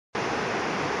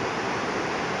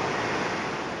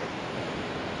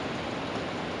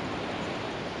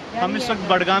हम इस वक्त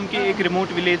बडगाम के एक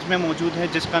रिमोट विलेज में मौजूद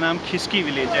हैं जिसका नाम खिसकी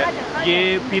विलेज है।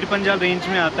 ये पीर पंजाल रेंज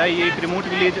में आता है। ये एक रिमोट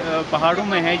विलेज पहाड़ों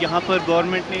में है। यहाँ पर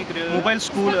गवर्नमेंट ने एक मोबाइल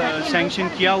स्कूल सैंक्शन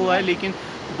किया हुआ है, लेकिन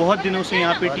बहुत दिनों से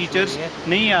यहाँ पे टीचर्स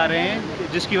नहीं आ रहे हैं,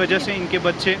 जिसकी वजह से इनके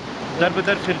बच्चे दर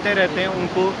बदर फिरते रहते हैं।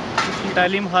 उनको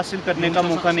तालीम हासिल करने का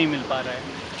मौका नहीं मिल पा रहा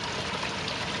है।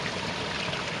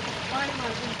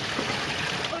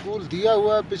 स्कूल दिया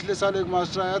हुआ है। पिछले साल एक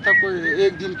मास्टर आया था, कोई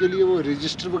एक दिन के लिए वो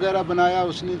रजिस्टर वगैरह बनाया,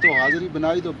 उसने तो हाजिरी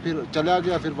बनाई तो फिर चला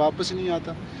गया, फिर वापस नहीं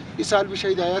आता। इस साल भी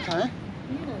शायद आया था,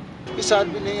 इस साल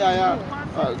भी नहीं आया।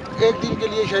 एक दिन के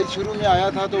लिए शायद शुरू में आया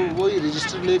था, तो वही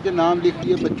रजिस्टर लेके नाम लिख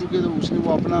लिए बच्चों के, तो उसने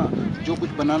वो अपना जो कुछ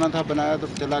बनाना था बनाया तो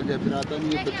चला गया, फिर आता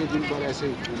नहीं है। बच्चे दिन भर ऐसे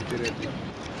ही घूमते रहते हैं।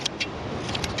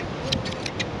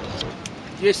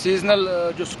 ये सीजनल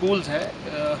जो स्कूल्स हैं,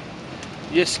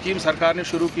 ये स्कीम सरकार ने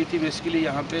शुरू की थी बेसिकली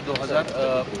यहाँ पे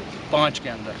 2005 के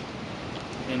अंदर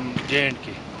इन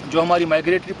J&K। जो हमारी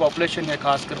माइग्रेटरी पॉपुलेशन है,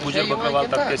 खासकर गुजर बकरवाल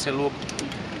तबके से लोग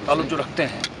ताल्लुक जो रखते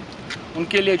हैं,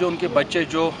 उनके लिए जो उनके बच्चे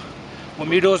जो वो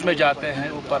मीडोज़ में जाते हैं,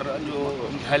 ऊपर जो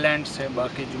हाईलैंड्स हैं,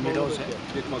 बाकी जो मीडोज़ हैं,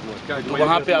 तो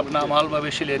वहाँ पे अपना माल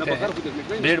मवेशी लेते हैं,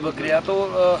 भेड़ बकरियाँ। तो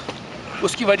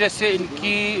उसकी वजह से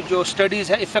इनकी जो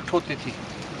स्टडीज़ है इफ़ेक्ट होती थी।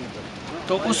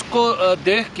 तो उसको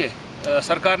देख के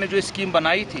सरकार ने जो स्कीम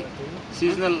बनाई थी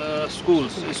सीजनल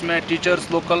स्कूल्स, इसमें टीचर्स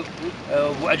लोकल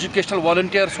वो एजुकेशनल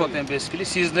वॉलंटियर्स होते हैं, बेसिकली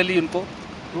सीजनली उनको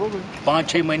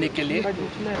 5-6 महीने के लिए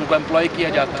उनको एम्प्लॉय किया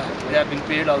जाता है। They are being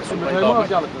paid also by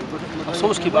government.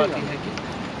 अफसोस की बात यह है कि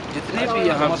जितने भी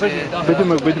यहाँ से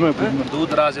दूर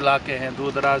दराज इलाके हैं,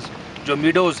 दूर दराज जो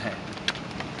मीडोज़ हैं,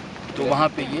 तो वहाँ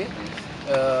पे ये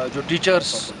जो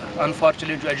टीचर्स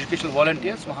अनफॉर्चुनेटली जो एजुकेशनल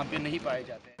वॉलंटियर्स वहाँ पे नहीं पाए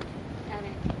जाते हैं।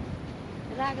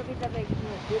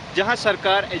 जहां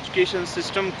सरकार एजुकेशन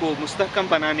सिस्टम को मुस्तहकम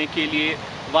बनाने के लिए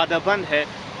वादाबंद है,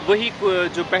 वही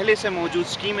जो पहले से मौजूद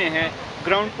स्कीमें हैं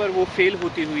ग्राउंड पर वो फेल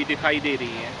होती हुई दिखाई दे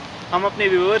रही हैं। हम अपने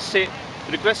व्यूअर्स से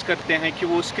रिक्वेस्ट करते हैं कि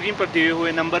वो स्क्रीन पर दिए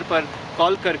हुए नंबर पर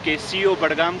कॉल करके CEO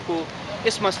बडगाम को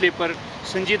इस मसले पर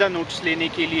संजीदा नोटिस लेने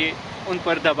के लिए उन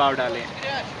पर दबाव डालें।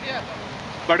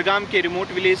 बडगाम के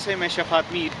रिमोट विलेज से मैं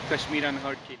शफात मीर, कश्मीर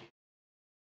अनहर्ड के लिए।